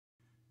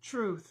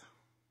Truth.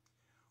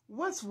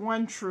 What's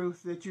one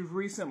truth that you've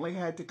recently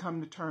had to come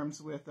to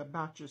terms with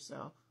about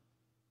yourself?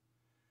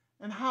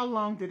 And how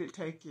long did it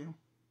take you?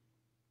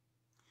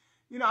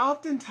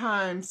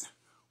 Oftentimes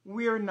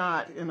we're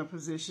not in a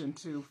position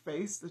to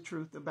face the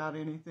truth about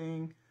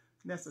anything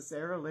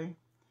necessarily.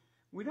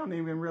 We don't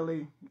even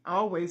really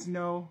always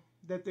know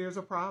that there's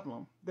a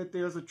problem, that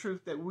there's a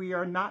truth that we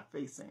are not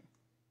facing.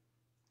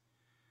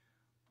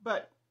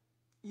 But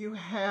you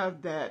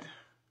have that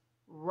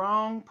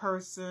wrong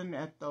person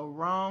at the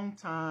wrong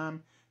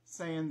time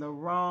saying the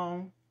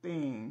wrong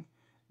thing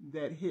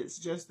that hits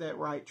just that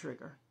right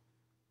trigger.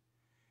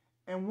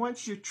 And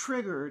once you're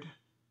triggered,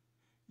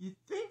 you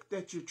think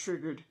that you're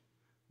triggered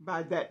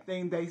by that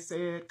thing they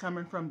said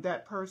coming from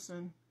that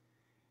person.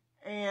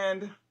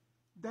 And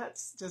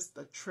that's just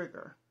the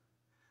trigger.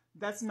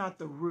 That's not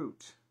the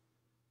root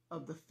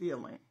of the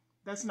feeling.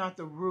 That's not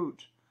the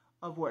root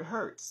of what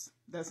hurts.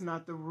 That's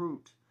not the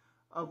root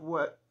of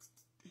what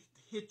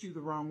hit you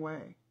the wrong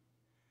way.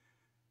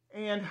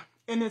 And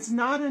it's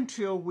not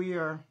until we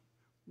are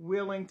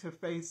willing to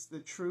face the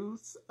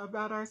truths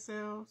about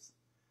ourselves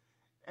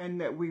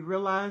and that we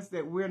realize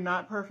that we're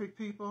not perfect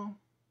people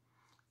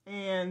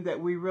and that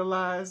we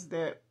realize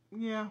that,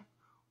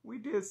 we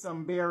did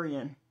some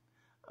burying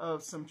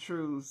of some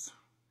truths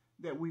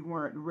that we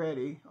weren't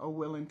ready or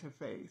willing to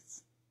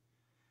face.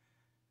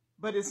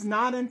 But it's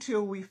not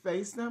until we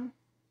face them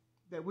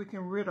that we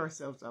can rid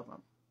ourselves of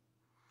them.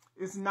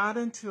 It's not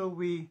until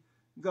we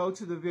go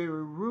to the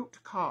very root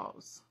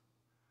cause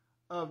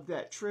of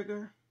that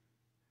trigger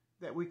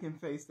that we can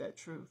face that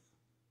truth.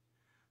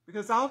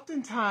 Because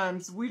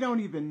oftentimes we don't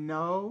even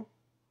know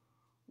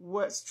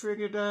what's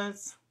triggered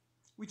us.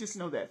 We just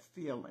know that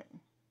feeling.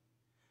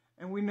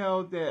 And we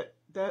know that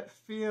that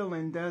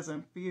feeling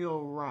doesn't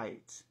feel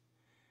right.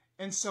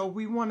 And so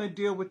we want to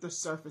deal with the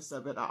surface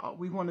of it all.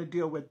 We want to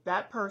deal with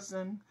that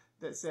person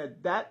that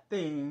said that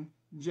thing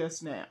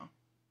just now.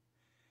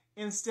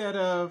 Instead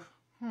of,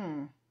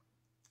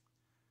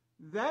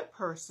 that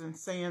person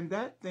saying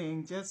that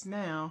thing just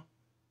now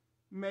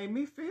made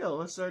me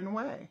feel a certain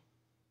way.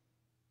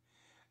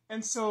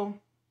 And so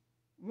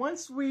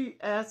once we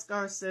ask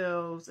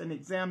ourselves and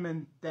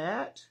examine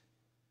that,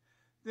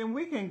 then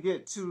we can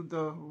get to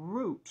the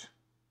root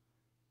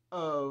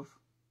of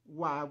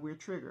why we're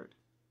triggered.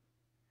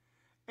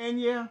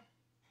 And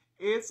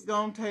it's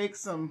going to take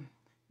some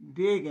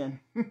digging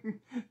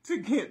to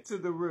get to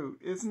the root.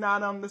 It's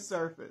not on the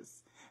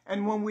surface.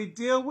 And when we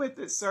deal with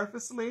it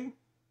surfacely,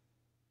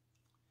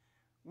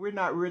 we're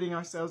not ridding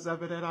ourselves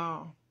of it at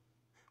all.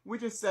 We're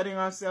just setting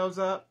ourselves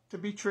up to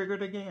be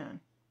triggered again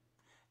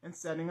and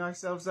setting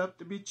ourselves up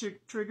to be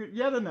triggered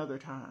yet another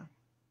time.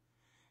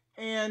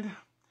 And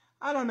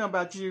I don't know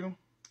about you,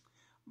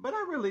 but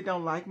I really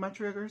don't like my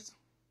triggers.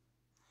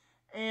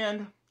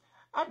 And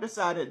I've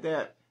decided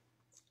that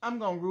I'm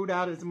going to root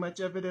out as much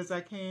of it as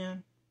I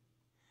can.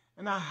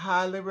 And I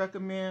highly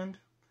recommend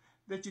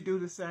that you do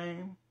the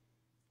same.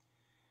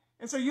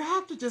 And so you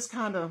have to just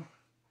kind of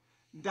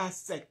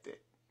dissect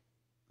it,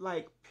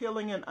 like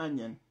peeling an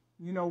onion,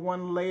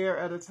 one layer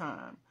at a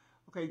time.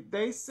 Okay,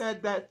 they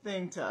said that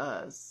thing to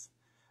us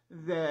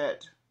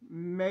that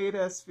made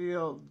us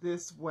feel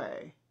this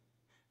way.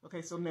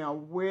 Okay, so now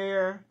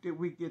where did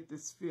we get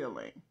this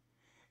feeling?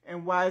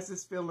 And why is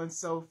this feeling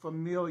so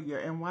familiar?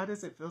 And why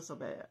does it feel so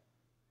bad?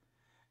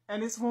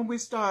 And it's when we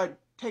start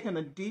taking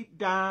a deep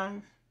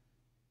dive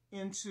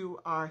into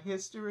our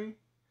history,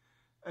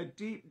 a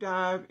deep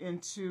dive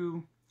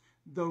into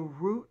the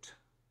root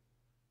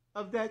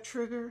of that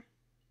trigger,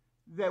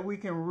 that we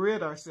can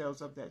rid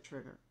ourselves of that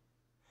trigger.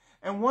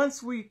 And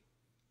once we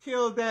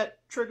kill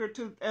that trigger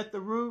at the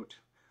root,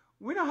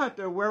 we don't have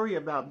to worry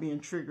about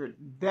being triggered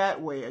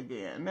that way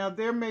again. Now,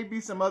 there may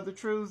be some other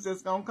truths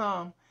that's going to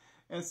come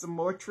and some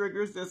more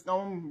triggers that's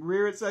going to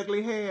rear its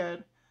ugly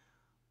head.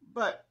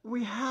 But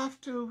we have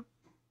to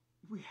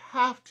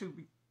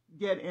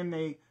get in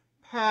a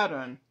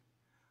pattern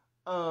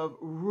of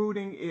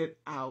rooting it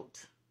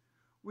out.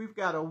 We've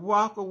got to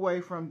walk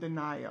away from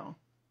denial.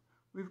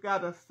 We've got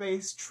to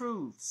face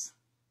truths.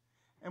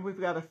 And we've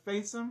got to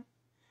face them.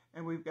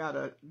 And we've got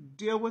to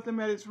deal with them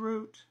at its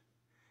root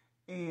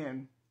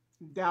and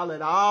dial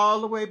it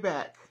all the way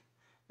back,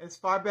 as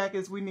far back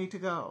as we need to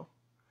go,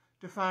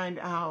 to find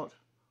out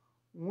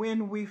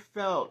when we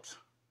felt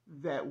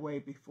that way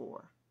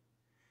before.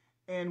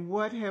 And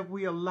what have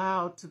we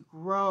allowed to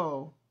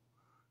grow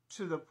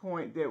to the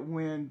point that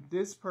when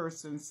this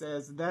person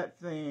says that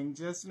thing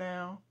just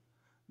now,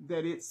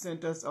 that it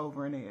sent us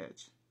over an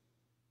edge.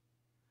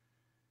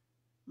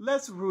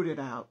 Let's root it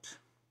out.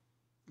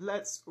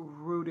 Let's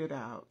root it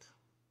out.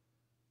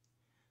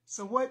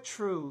 So what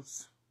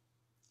truths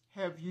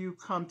have you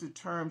come to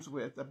terms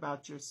with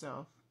about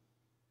yourself?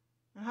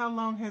 And how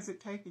long has it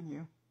taken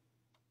you?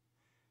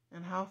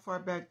 And how far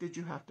back did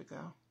you have to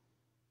go?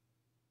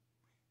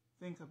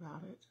 Think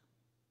about it.